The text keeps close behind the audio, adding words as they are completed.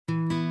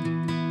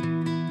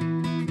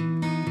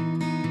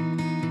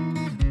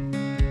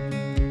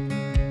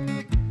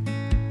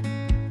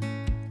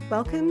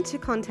Welcome to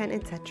Content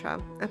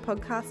Etc., a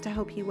podcast to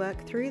help you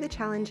work through the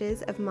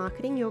challenges of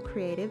marketing your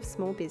creative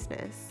small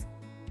business.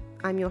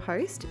 I'm your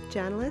host,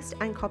 journalist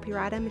and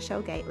copywriter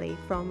Michelle Gately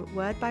from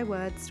Word by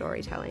Word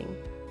Storytelling.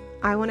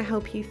 I want to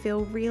help you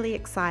feel really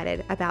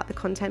excited about the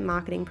content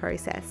marketing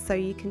process so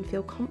you can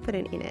feel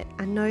confident in it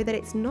and know that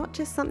it's not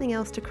just something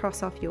else to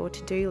cross off your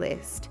to-do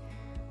list.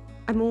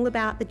 I'm all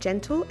about the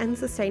gentle and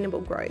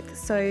sustainable growth,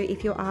 so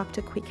if you're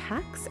after quick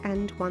hacks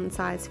and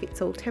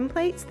one-size-fits-all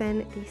templates,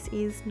 then this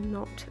is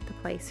not the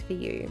place for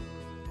you.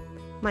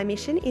 My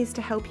mission is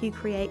to help you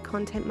create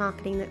content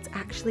marketing that's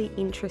actually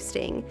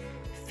interesting,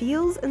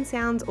 feels and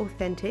sounds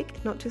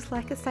authentic, not just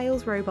like a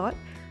sales robot,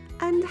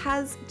 and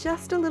has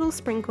just a little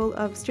sprinkle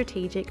of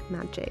strategic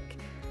magic.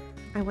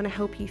 I want to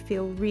help you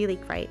feel really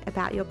great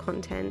about your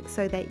content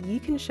so that you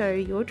can show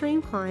your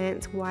dream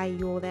clients why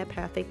you're their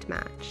perfect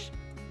match.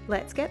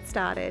 Let's get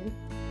started.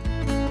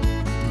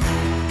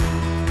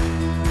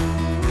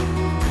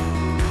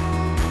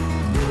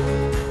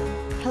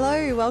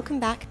 Hello, welcome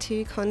back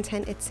to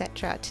Content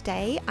Etc.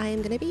 Today I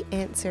am going to be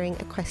answering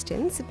a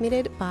question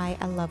submitted by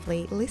a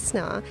lovely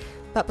listener.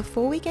 But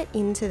before we get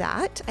into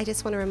that, I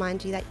just want to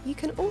remind you that you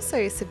can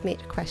also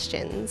submit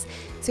questions.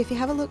 So if you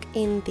have a look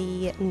in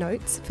the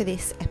notes for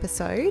this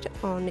episode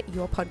on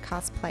your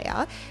podcast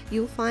player,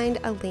 you'll find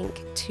a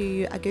link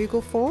to a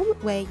Google form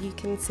where you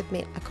can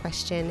submit a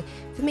question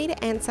for me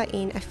to answer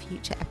in a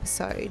future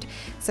episode.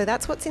 So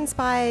that's what's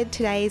inspired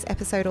today's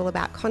episode all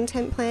about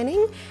content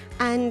planning.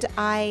 And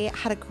I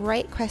had a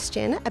great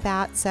question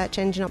about search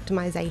engine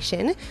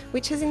optimization,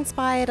 which has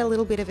inspired a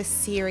little bit of a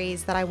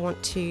series that I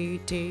want to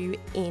do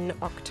in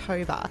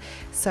October.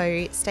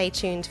 So stay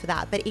tuned for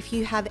that. But if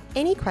you have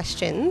any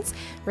questions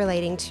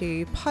relating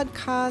to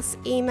podcasts,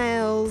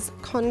 emails,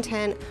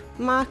 content,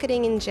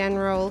 marketing in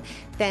general,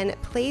 then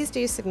please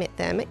do submit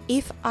them.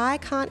 If I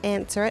can't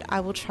answer it,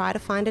 I will try to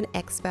find an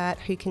expert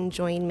who can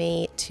join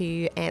me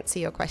to answer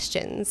your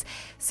questions.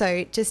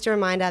 So just a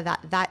reminder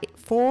that that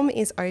form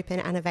is open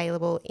and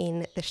available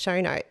in the show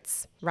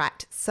notes.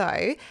 Right,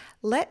 so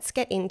let's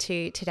get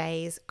into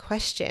today's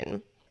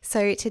question.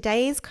 So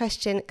today's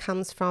question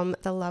comes from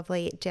the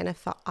lovely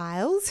Jennifer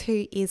Isles,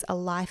 who is a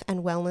life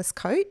and wellness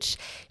coach.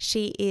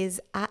 She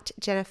is at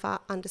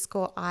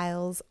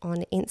Jennifer_Isles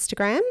on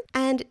Instagram.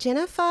 And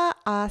Jennifer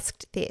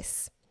asked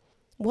this: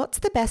 what's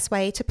the best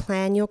way to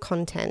plan your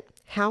content?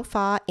 How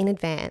far in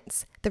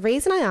advance? The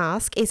reason I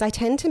ask is I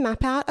tend to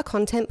map out a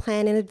content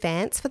plan in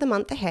advance for the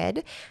month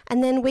ahead,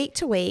 and then week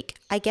to week,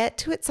 I get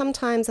to it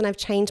sometimes and I've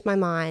changed my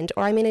mind,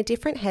 or I'm in a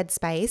different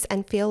headspace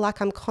and feel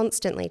like I'm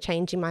constantly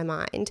changing my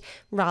mind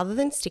rather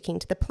than sticking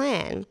to the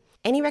plan.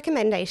 Any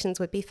recommendations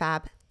would be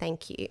fab.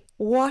 Thank you.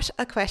 What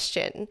a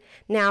question.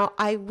 Now,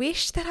 I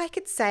wish that I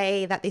could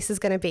say that this is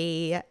going to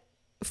be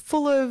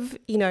full of,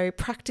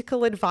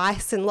 practical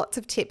advice and lots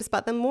of tips,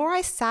 but the more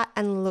I sat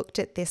and looked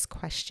at this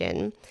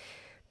question,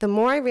 the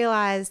more I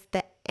realized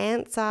the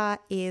answer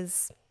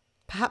is,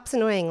 perhaps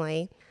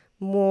annoyingly,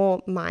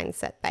 more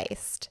mindset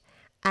based.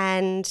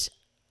 And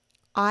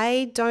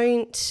I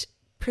don't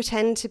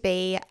pretend to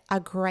be a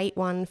great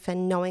one for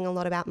knowing a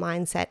lot about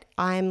mindset.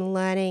 I'm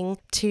learning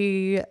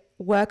to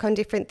work on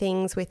different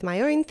things with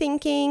my own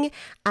thinking,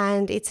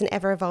 and it's an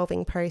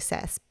ever-evolving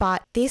process.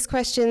 But this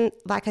question,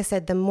 like I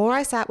said, the more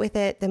I sat with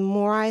it, the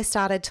more I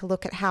started to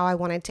look at how I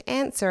wanted to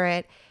answer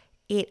it.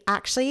 It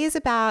actually is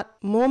about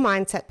more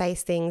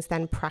mindset-based things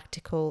than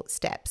practical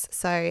steps.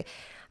 So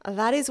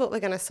that is what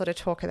we're going to sort of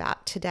talk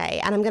about today.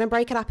 And I'm going to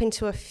break it up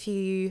into a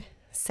few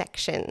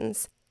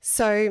sections.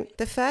 So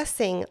the first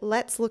thing,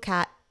 let's look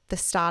at the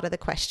start of the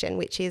question,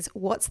 which is,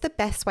 what's the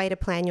best way to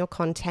plan your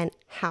content?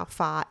 How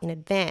far in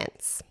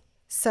advance?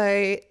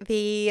 So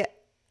the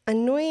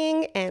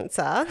annoying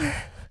answer,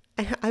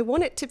 I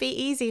want it to be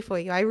easy for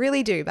you, I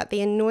really do, but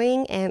the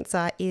annoying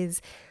answer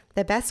is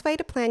the best way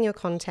to plan your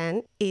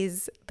content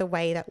is the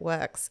way that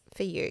works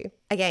for you.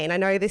 Again, I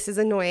know this is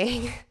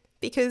annoying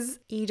because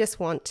you just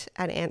want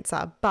an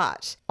answer,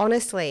 but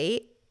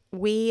honestly,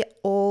 we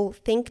all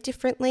think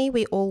differently,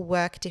 we all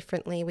work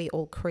differently, we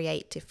all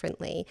create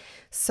differently.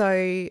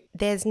 So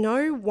there's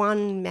no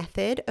one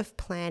method of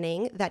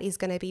planning that is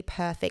going to be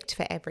perfect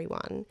for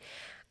everyone.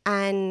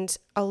 And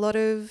a lot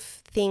of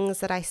things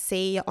that I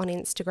see on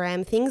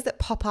Instagram, things that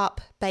pop up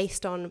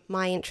based on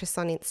my interests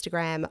on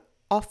Instagram,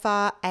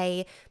 offer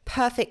a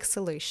perfect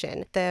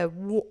solution, the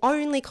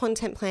only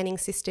content planning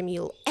system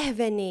you'll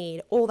ever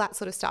need, all that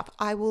sort of stuff.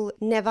 I will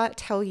never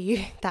tell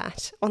you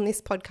that on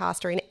this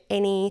podcast or in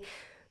any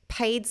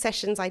paid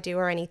sessions I do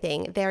or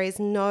anything. There is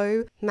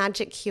no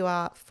magic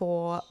cure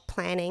for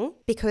planning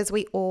because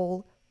we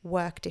all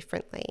work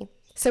differently.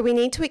 So we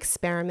need to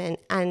experiment,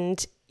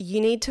 and you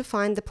need to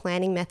find the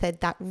planning method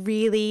that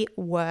really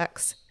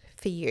works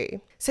for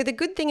you. So the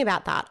good thing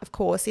about that, of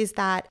course, is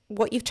that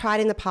what you've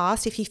tried in the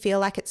past, if you feel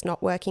like it's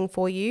not working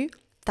for you,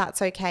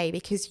 that's okay,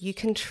 because you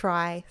can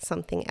try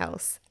something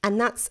else. And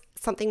that's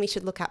something we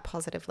should look at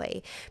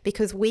positively,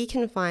 because we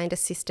can find a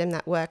system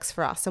that works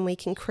for us and we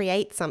can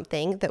create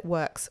something that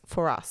works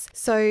for us.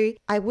 So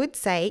I would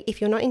say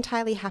if you're not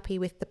entirely happy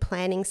with the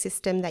planning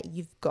system that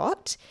you've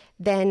got,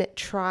 then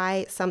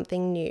try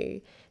something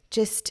new.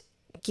 Just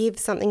give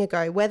something a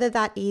go, whether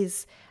that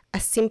is a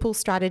simple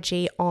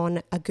strategy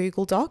on a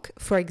Google Doc,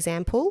 for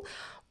example,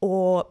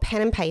 or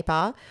pen and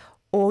paper,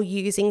 or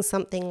using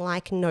something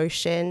like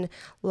Notion,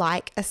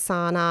 like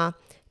Asana.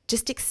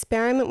 Just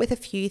experiment with a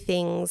few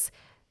things,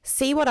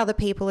 see what other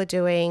people are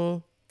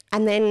doing,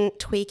 and then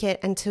tweak it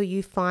until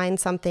you find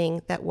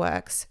something that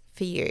works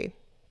for you.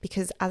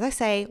 Because as I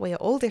say, we are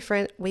all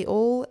different. We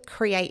all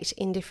create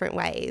in different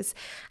ways,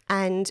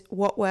 and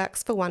what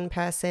works for one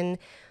person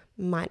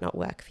might not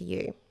work for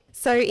you.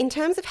 So in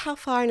terms of how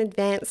far in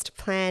advance to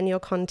plan your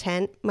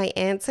content, my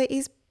answer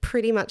is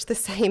pretty much the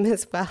same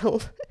as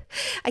well.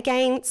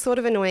 Again, sort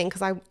of annoying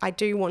because I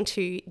do want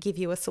to give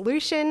you a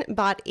solution,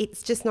 but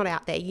it's just not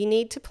out there. You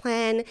need to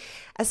plan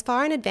as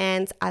far in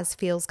advance as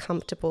feels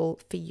comfortable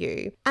for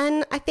you.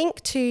 And I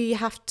think too, you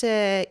have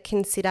to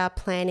consider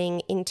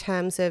planning in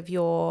terms of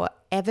your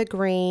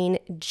evergreen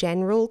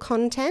general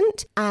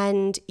content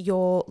and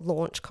your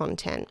launch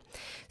content.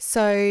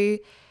 So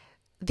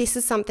this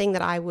is something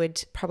that I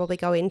would probably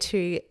go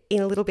into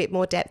in a little bit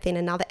more depth in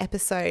another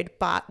episode,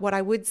 but what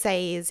I would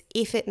say is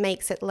if it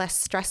makes it less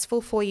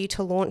stressful for you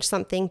to launch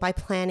something by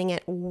planning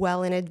it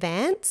well in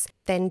advance,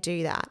 then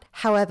do that.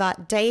 However,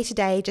 day to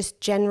day, just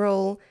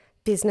general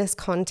business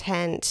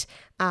content,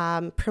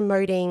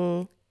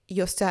 promoting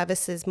your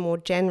services more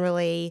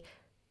generally,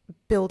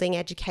 building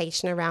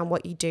education around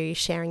what you do,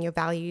 sharing your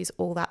values,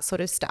 all that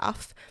sort of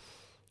stuff,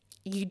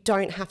 you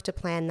don't have to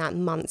plan that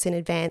months in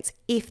advance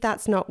if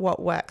that's not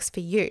what works for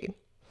you.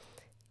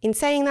 In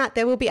saying that,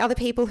 there will be other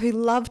people who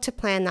love to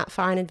plan that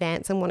far in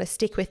advance and want to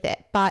stick with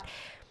it. But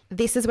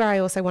this is where I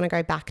also want to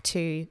go back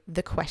to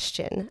the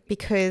question,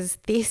 because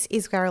this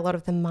is where a lot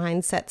of the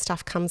mindset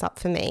stuff comes up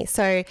for me.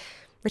 So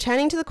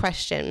returning to the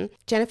question,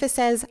 Jennifer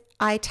says,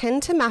 I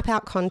tend to map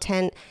out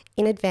content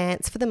in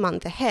advance for the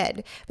month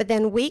ahead, but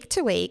then week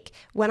to week,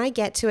 when I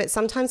get to it,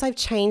 sometimes I've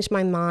changed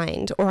my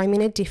mind or I'm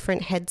in a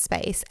different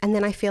headspace, and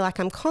then I feel like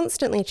I'm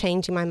constantly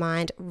changing my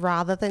mind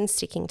rather than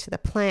sticking to the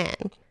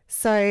plan.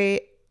 So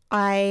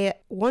I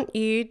want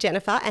you,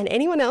 Jennifer, and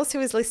anyone else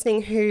who is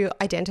listening who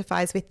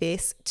identifies with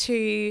this,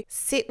 to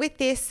sit with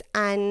this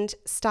and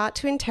start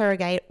to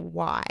interrogate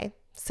why.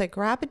 So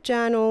grab a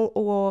journal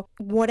or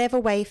whatever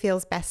way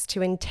feels best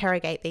to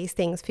interrogate these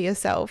things for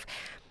yourself.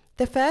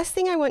 The first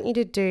thing I want you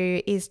to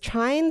do is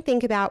try and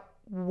think about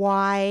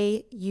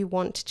why you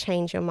want to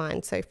change your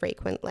mind so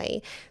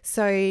frequently.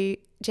 So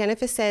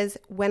Jennifer says,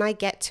 when I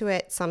get to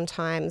it,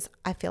 sometimes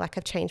I feel like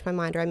I've changed my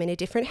mind or I'm in a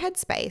different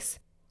headspace.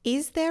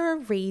 Is there a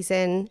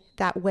reason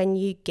that when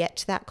you get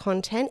to that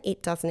content,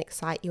 it doesn't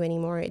excite you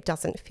anymore, it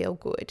doesn't feel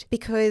good?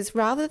 Because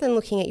rather than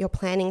looking at your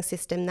planning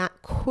system, that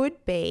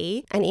could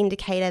be an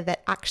indicator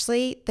that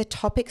actually the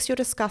topics you're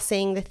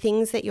discussing, the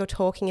things that you're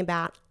talking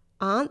about,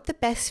 aren't the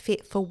best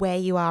fit for where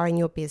you are in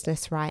your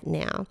business right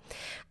now.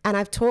 And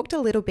I've talked a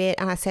little bit,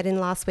 and I said in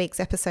last week's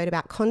episode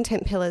about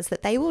content pillars,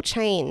 that they will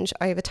change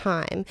over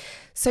time.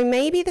 So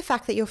maybe the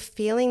fact that you're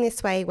feeling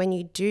this way when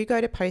you do go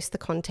to post the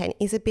content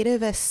is a bit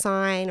of a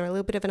sign or a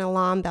little bit of an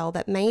alarm bell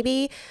that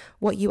maybe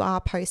what you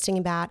are posting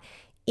about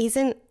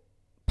isn't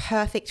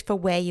perfect for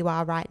where you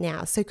are right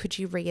now. So could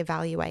you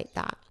reevaluate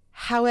that?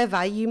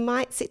 However, you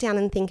might sit down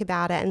and think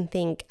about it and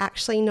think,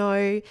 actually,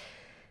 no,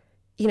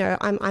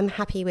 I'm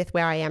happy with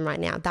where I am right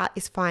now. That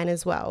is fine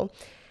as well.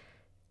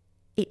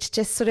 It's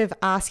just sort of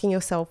asking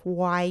yourself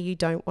why you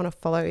don't want to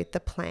follow the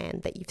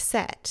plan that you've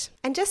set.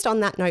 And just on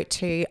that note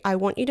too, I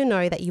want you to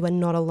know that you are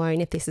not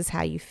alone if this is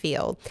how you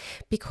feel,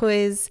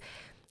 because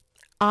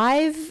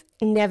I've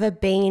never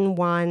been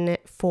one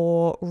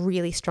for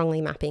really strongly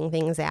mapping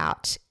things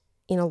out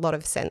in a lot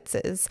of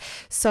senses.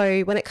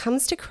 So when it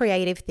comes to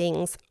creative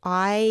things,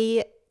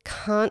 I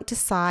can't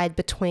decide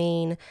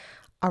between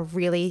a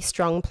really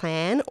strong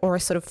plan or a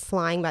sort of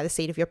flying by the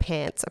seat of your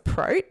pants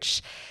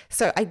approach.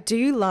 So I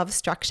do love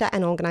structure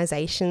and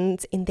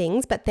organizations in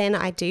things, but then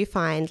I do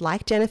find,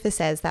 like Jennifer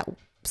says, that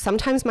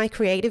sometimes my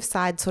creative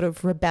side sort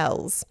of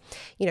rebels.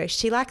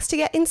 She likes to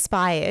get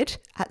inspired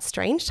at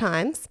strange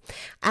times,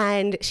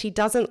 and she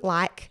doesn't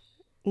like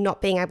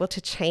not being able to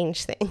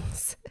change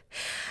things.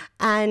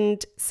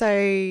 And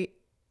so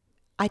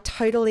I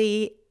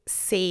totally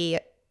see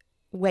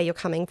where you're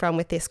coming from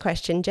with this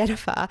question,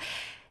 Jennifer,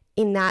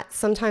 in that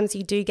sometimes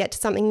you do get to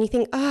something and you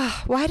think,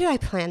 why did I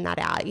plan that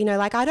out?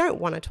 I don't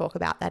want to talk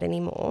about that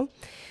anymore.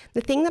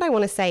 The thing that I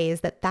want to say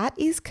is that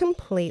is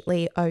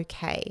completely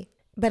okay.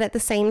 But at the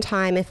same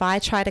time, if I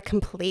try to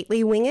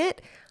completely wing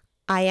it,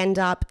 I end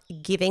up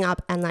giving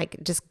up and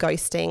just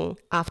ghosting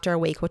after a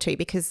week or two,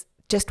 because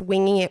just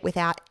winging it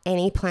without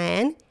any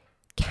plan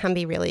can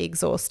be really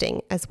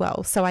exhausting as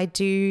well. So I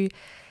do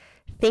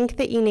think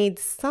that you need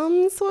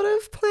some sort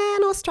of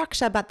plan or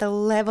structure, but the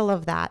level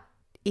of that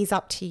is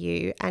up to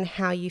you and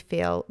how you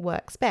feel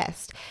works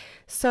best.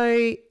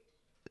 So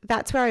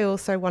that's where I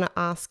also want to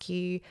ask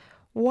you,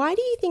 why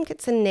do you think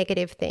it's a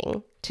negative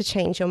thing to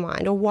change your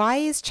mind? Or why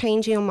is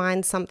changing your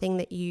mind something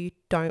that you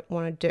don't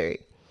want to do?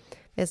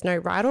 There's no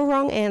right or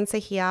wrong answer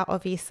here,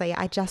 obviously.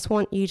 I just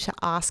want you to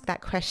ask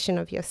that question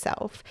of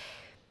yourself.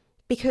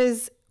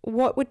 Because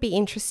what would be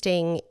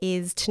interesting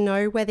is to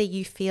know whether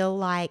you feel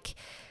like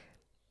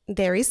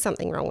there is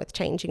something wrong with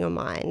changing your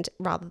mind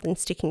rather than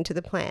sticking to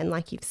the plan,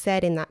 like you've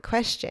said in that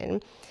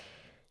question.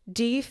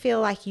 Do you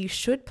feel like you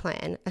should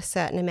plan a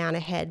certain amount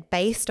ahead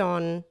based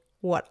on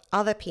what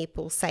other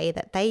people say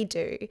that they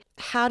do?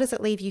 How does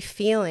it leave you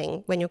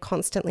feeling when you're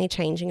constantly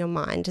changing your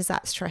mind? Does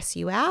that stress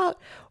you out?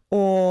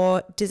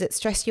 Or does it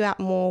stress you out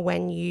more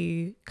when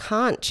you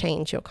can't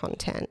change your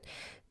content?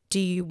 Do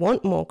you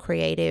want more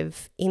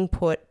creative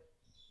input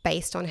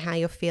based on how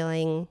you're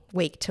feeling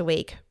week to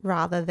week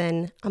rather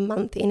than a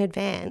month in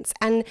advance?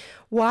 And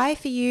why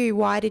for you,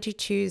 why did you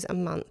choose a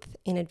month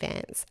in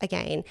advance?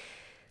 Again,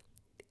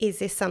 is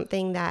this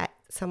something that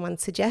someone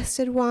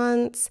suggested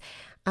once?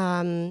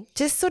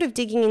 Just sort of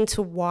digging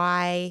into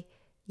why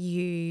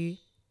you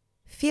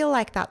feel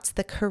like that's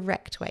the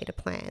correct way to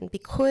plan,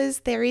 because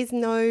there is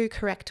no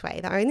correct way.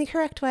 The only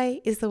correct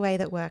way is the way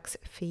that works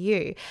for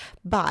you.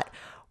 But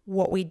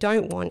what we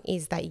don't want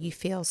is that you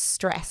feel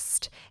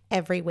stressed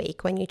every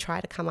week when you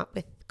try to come up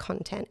with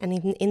content. And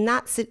in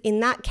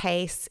that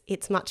case,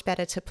 it's much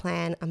better to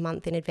plan a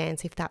month in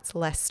advance if that's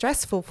less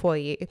stressful for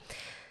you.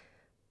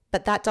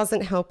 But that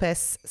doesn't help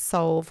us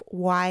solve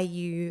why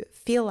you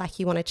feel like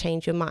you want to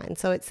change your mind.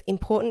 So it's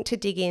important to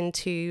dig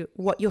into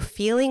what you're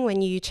feeling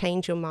when you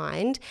change your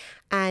mind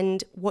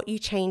and what you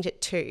change it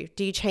to.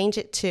 Do you change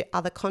it to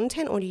other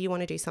content, or do you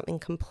want to do something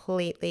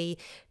completely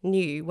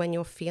new when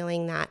you're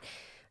feeling that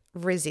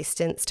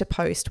resistance to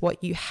post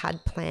what you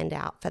had planned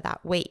out for that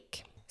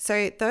week?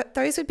 So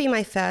those would be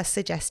my first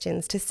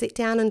suggestions, to sit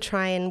down and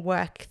try and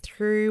work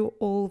through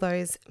all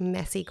those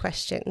messy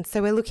questions.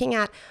 So we're looking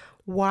at,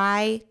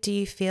 why do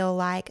you feel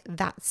like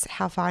that's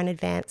how far in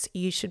advance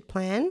you should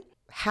plan?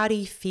 How do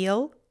you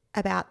feel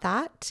about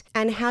that?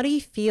 And how do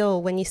you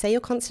feel when you say you're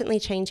constantly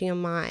changing your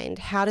mind?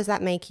 How does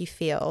that make you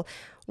feel?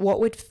 What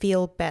would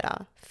feel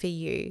better for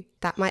you?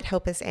 That might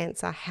help us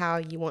answer how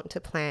you want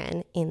to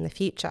plan in the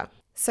future.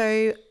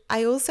 So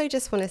I also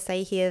just want to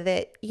say here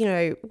that,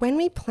 when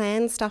we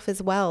plan stuff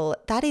as well,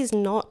 that is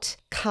not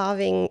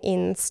carving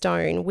in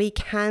stone. We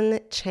can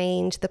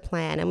change the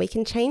plan, and we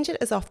can change it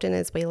as often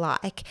as we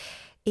like.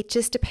 It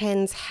just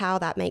depends how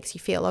that makes you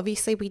feel.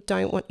 Obviously, we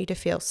don't want you to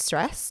feel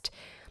stressed,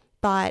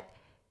 but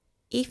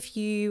if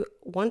you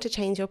want to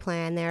change your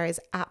plan, there is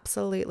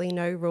absolutely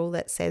no rule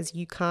that says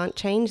you can't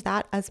change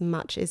that as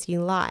much as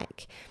you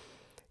like.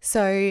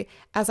 So,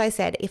 as I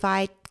said, if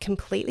I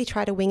completely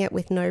try to wing it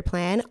with no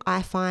plan,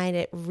 I find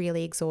it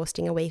really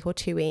exhausting a week or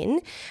two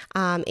in.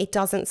 It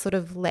doesn't sort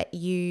of let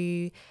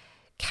you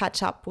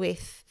catch up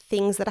with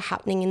things that are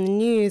happening in the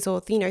news,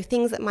 or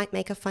things that might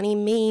make a funny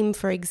meme,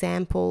 for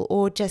example,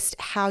 or just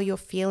how you're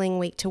feeling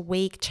week to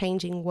week,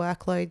 changing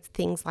workloads,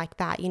 things like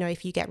that.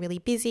 If you get really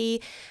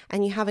busy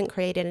and you haven't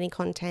created any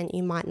content,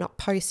 you might not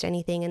post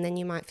anything, and then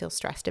you might feel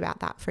stressed about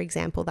that, for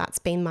example. That's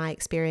been my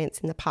experience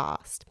in the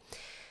past.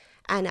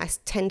 And I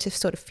tend to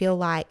sort of feel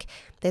like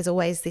there's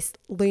always this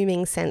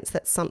looming sense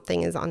that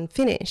something is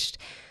unfinished.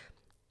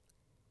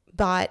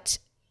 But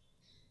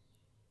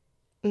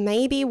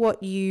maybe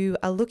what you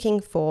are looking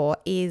for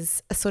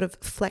is a sort of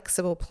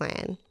flexible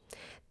plan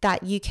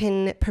that you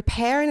can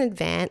prepare in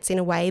advance in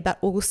a way, but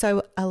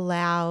also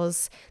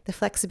allows the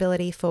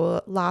flexibility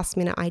for last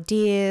minute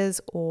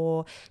ideas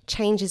or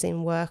changes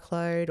in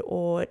workload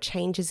or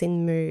changes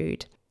in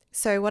mood.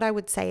 So what I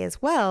would say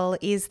as well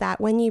is that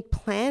when you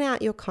plan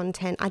out your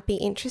content, I'd be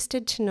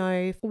interested to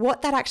know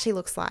what that actually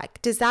looks like.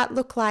 Does that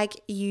look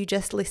like you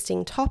just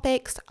listing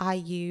topics? Are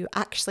you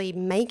actually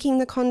making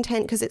the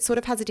content? Because it sort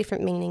of has a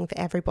different meaning for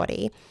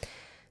everybody.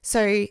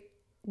 So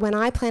when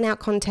I plan out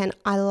content,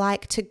 I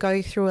like to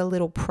go through a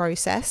little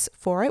process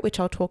for it, which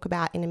I'll talk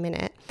about in a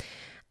minute.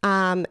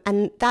 And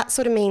that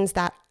sort of means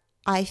that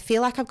I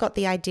feel like I've got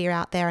the idea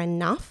out there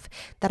enough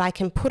that I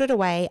can put it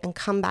away and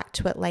come back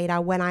to it later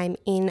when I'm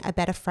in a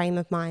better frame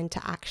of mind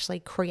to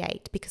actually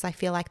create, because I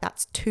feel like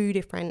that's two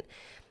different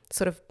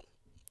sort of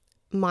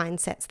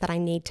mindsets that I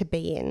need to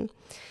be in.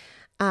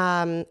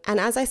 And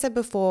as I said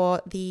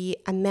before, the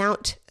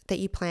amount that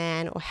you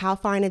plan or how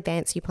far in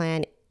advance you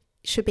plan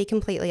should be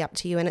completely up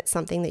to you, and it's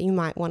something that you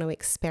might want to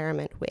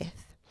experiment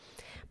with.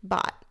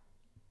 But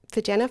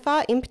for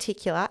Jennifer in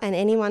particular, and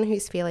anyone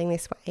who's feeling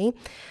this way,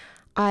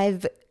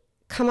 I've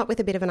come up with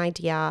a bit of an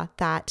idea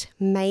that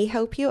may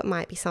help you. It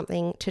might be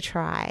something to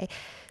try.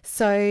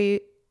 So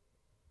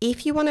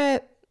if you want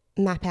to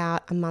map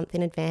out a month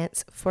in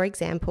advance, for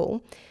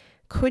example,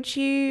 could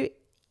you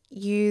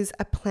use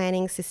a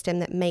planning system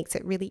that makes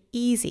it really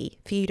easy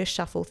for you to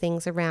shuffle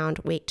things around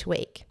week to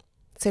week?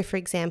 So for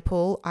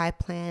example, I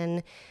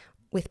plan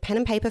with pen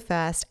and paper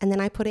first, and then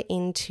I put it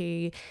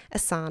into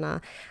Asana,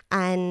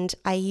 and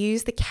I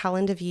use the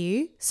calendar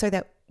view so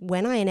that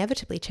when I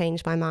inevitably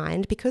change my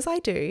mind, because I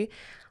do,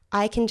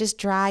 I can just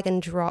drag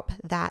and drop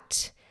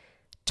that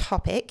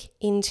topic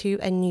into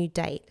a new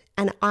date.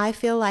 And I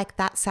feel like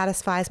that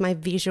satisfies my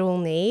visual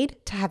need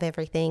to have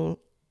everything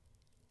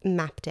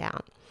mapped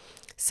out.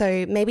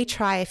 So maybe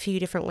try a few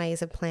different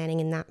ways of planning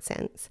in that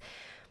sense.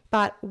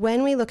 But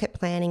when we look at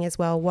planning as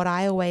well, what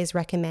I always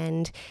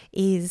recommend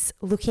is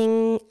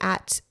looking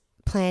at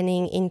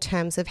planning in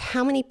terms of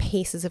how many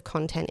pieces of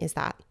content is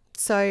that.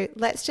 So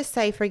let's just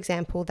say, for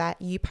example,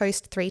 that you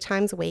post 3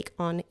 times a week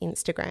on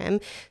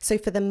Instagram. So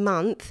for the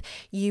month,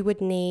 you would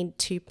need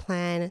to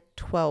plan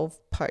 12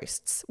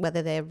 posts,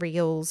 whether they're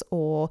reels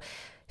or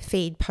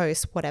feed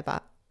posts, whatever.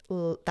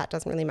 That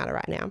doesn't really matter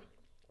right now.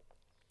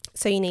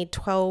 So you need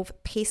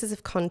 12 pieces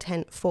of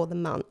content for the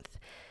month.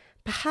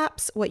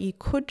 Perhaps what you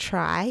could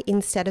try,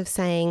 instead of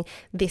saying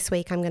this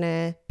week I'm going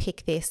to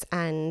pick this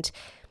and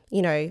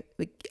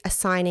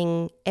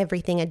assigning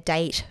everything a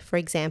date, for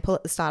example,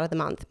 at the start of the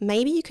month,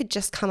 maybe you could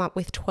just come up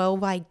with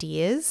 12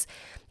 ideas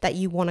that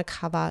you want to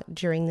cover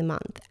during the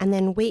month. And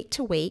then week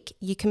to week,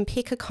 you can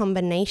pick a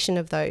combination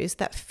of those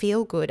that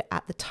feel good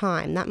at the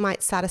time. That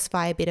might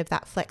satisfy a bit of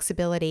that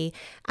flexibility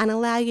and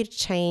allow you to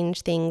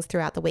change things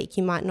throughout the week.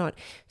 You might not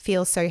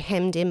feel so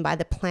hemmed in by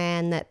the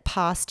plan that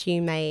past you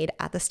made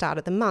at the start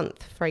of the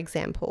month, for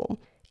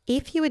example.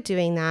 If you were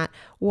doing that,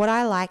 what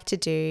I like to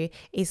do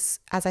is,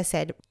 as I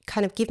said,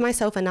 kind of give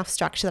myself enough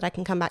structure that I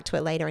can come back to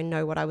it later and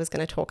know what I was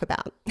going to talk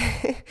about.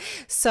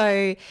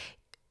 So,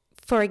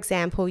 for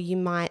example, you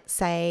might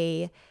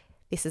say,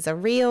 this is a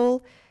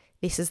reel,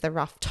 this is the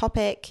rough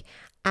topic,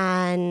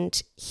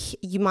 and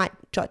you might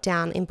jot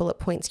down in bullet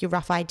points your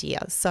rough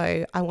ideas.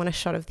 So I want a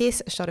shot of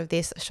this, a shot of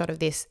this, a shot of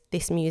this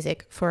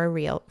music for a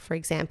reel, for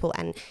example.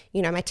 And,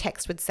 my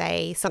text would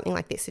say something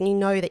like this, and you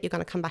know that you're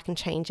going to come back and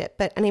change it.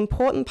 But an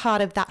important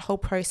part of that whole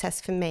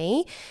process for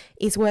me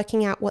is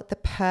working out what the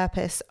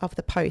purpose of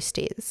the post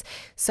is.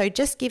 So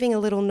just giving a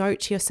little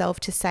note to yourself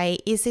to say,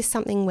 is this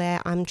something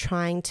where I'm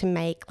trying to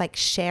make like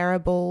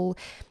shareable,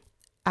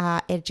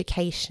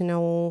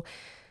 educational,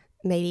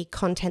 maybe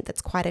content that's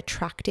quite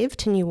attractive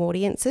to new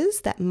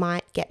audiences that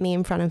might get me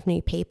in front of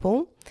new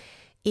people?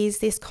 Is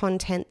this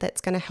content that's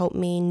going to help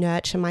me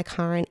nurture my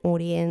current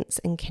audience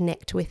and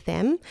connect with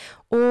them?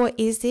 Or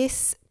is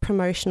this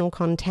promotional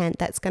content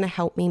that's going to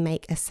help me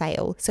make a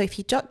sale? So if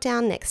you jot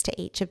down next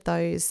to each of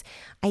those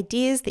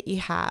ideas that you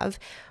have,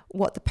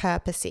 what the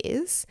purpose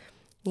is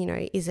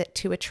it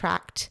to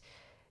attract,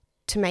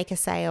 to make a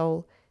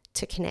sale,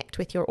 to connect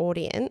with your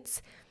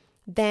audience?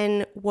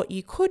 Then what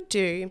you could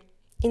do,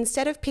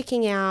 instead of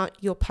picking out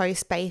your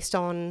post based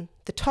on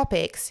the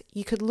topics,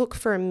 you could look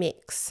for a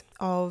mix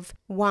of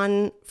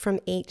one from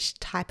each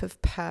type of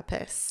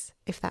purpose,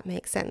 if that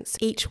makes sense.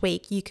 Each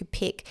week you could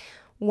pick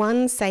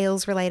one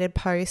sales related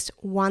post,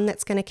 one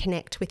that's going to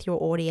connect with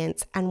your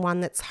audience, and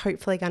one that's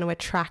hopefully going to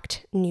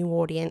attract new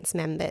audience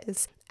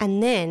members.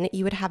 And then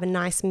you would have a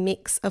nice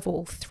mix of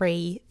all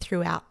 3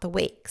 throughout the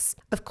weeks.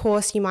 Of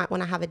course, you might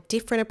want to have a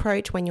different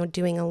approach when you're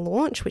doing a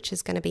launch, which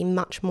is going to be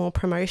much more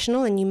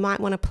promotional, and you might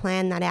want to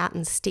plan that out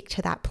and stick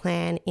to that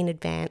plan in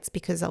advance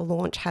because a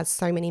launch has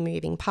so many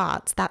moving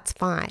parts. That's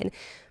fine.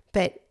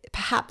 But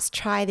perhaps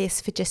try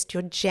this for just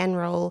your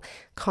general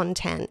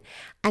content,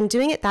 and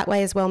doing it that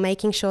way as well,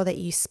 making sure that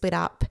you split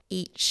up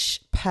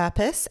each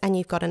purpose and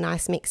you've got a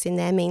nice mix in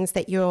there, means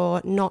that you're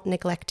not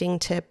neglecting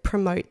to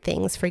promote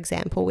things, for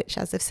example, which,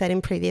 as I've said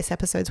in previous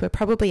episodes, we're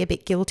probably a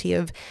bit guilty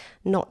of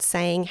not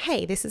saying,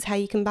 hey, this is how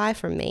you can buy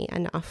from me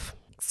enough.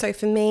 So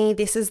for me,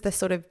 this is the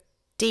sort of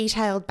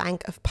detailed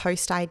bank of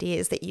post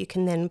ideas that you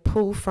can then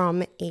pull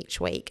from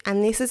each week.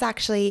 And this is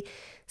actually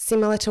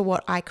similar to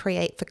what I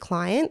create for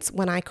clients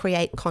when I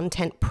create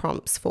content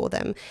prompts for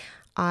them.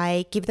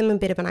 I give them a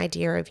bit of an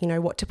idea of,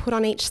 what to put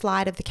on each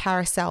slide of the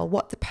carousel,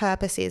 what the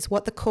purpose is,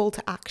 what the call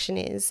to action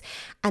is,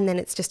 and then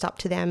it's just up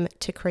to them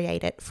to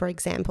create it, for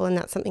example. And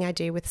that's something I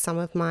do with some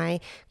of my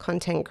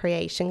content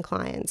creation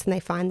clients, and they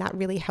find that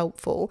really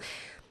helpful.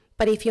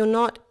 But if you're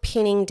not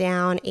pinning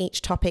down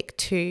each topic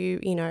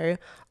to,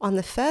 on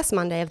the first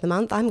Monday of the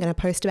month, I'm going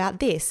to post about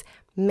this,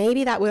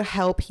 maybe that will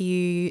help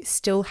you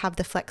still have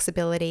the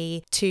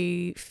flexibility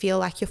to feel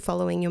like you're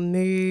following your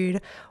mood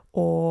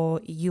or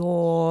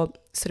your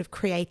sort of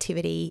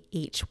creativity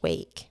each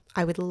week.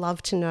 I would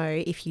love to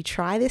know if you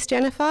try this,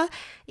 Jennifer,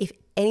 if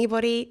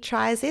anybody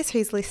tries this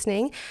who's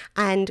listening,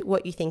 and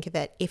what you think of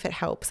it, if it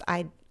helps.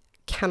 I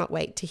cannot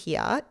wait to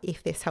hear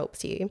if this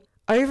helps you.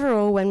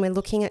 Overall, when we're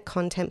looking at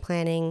content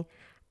planning,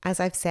 as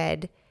I've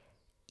said,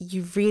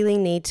 you really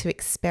need to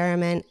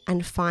experiment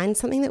and find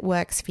something that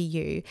works for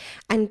you.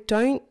 And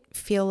don't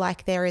feel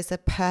like there is a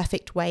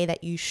perfect way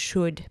that you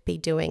should be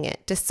doing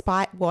it,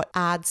 despite what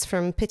ads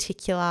from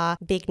particular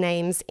big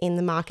names in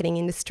the marketing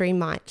industry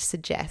might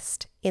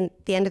suggest. In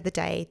the end of the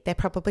day, they're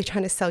probably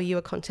trying to sell you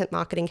a content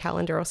marketing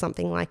calendar or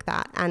something like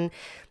that. And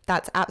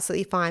that's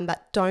absolutely fine.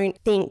 But don't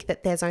think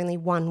that there's only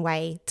one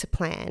way to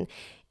plan.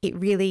 It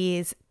really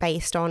is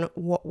based on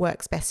what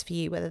works best for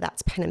you, whether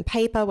that's pen and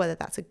paper, whether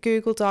that's a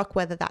Google Doc,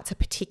 whether that's a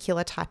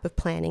particular type of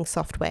planning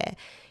software.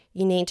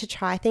 You need to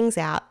try things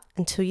out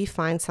until you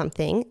find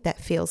something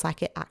that feels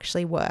like it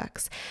actually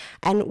works.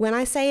 And when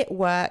I say it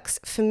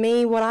works, for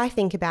me, what I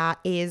think about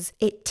is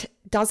it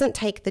doesn't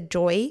take the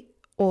joy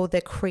or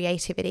the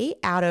creativity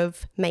out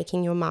of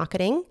making your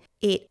marketing.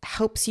 It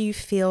helps you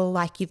feel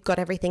like you've got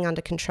everything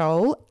under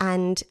control,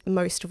 and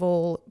most of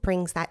all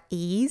brings that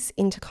ease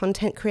into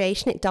content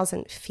creation. It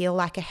doesn't feel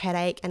like a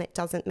headache, and it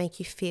doesn't make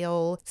you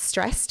feel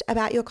stressed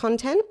about your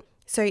content.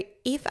 So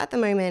if at the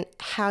moment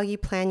how you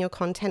plan your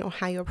content or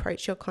how you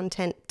approach your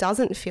content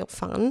doesn't feel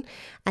fun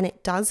and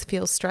it does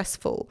feel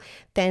stressful,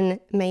 then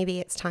maybe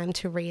it's time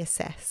to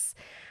reassess.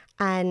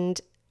 And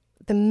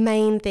the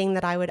main thing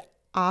that I would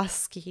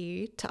ask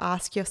you to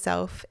ask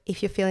yourself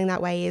if you're feeling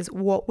that way is,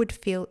 what would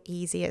feel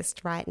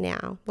easiest right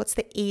now? What's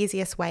the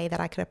easiest way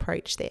that I could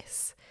approach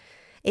this?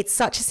 It's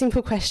such a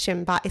simple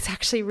question, but it's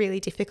actually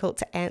really difficult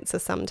to answer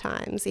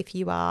sometimes if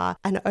you are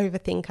an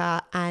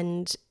overthinker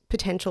and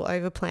potential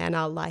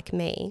overplanner like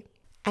me.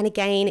 And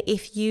again,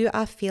 if you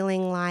are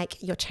feeling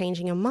like you're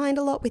changing your mind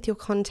a lot with your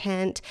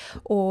content,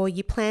 or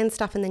you plan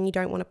stuff and then you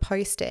don't want to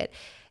post it,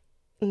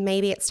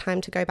 maybe it's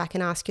time to go back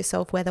and ask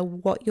yourself whether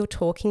what you're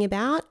talking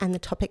about and the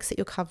topics that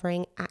you're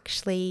covering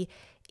actually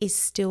is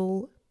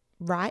still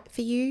right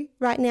for you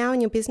right now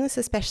in your business,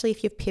 especially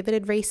if you've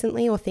pivoted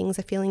recently or things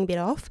are feeling a bit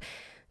off.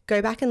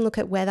 Go back and look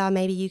at whether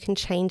maybe you can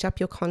change up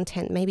your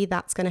content. Maybe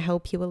that's going to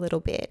help you a little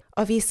bit.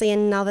 Obviously,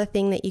 another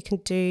thing that you can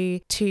do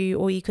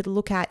or you could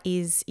look at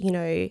is,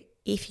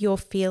 if you're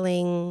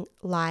feeling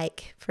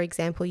like, for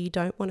example, you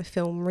don't want to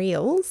film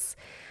reels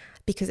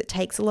because it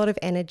takes a lot of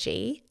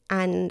energy.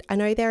 And I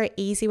know they're an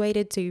easy way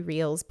to do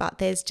reels, but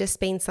there's just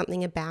been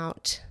something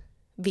about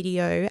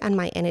video and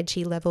my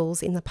energy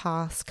levels in the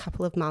past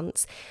couple of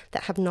months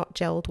that have not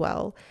gelled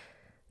well.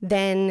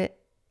 Then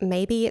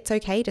maybe it's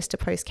okay just to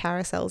post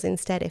carousels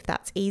instead if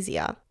that's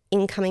easier.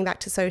 In coming back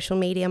to social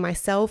media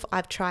myself,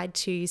 I've tried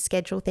to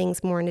schedule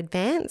things more in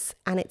advance,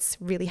 and it's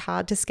really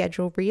hard to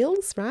schedule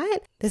reels, right?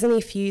 There's only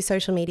a few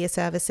social media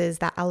services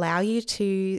that allow you to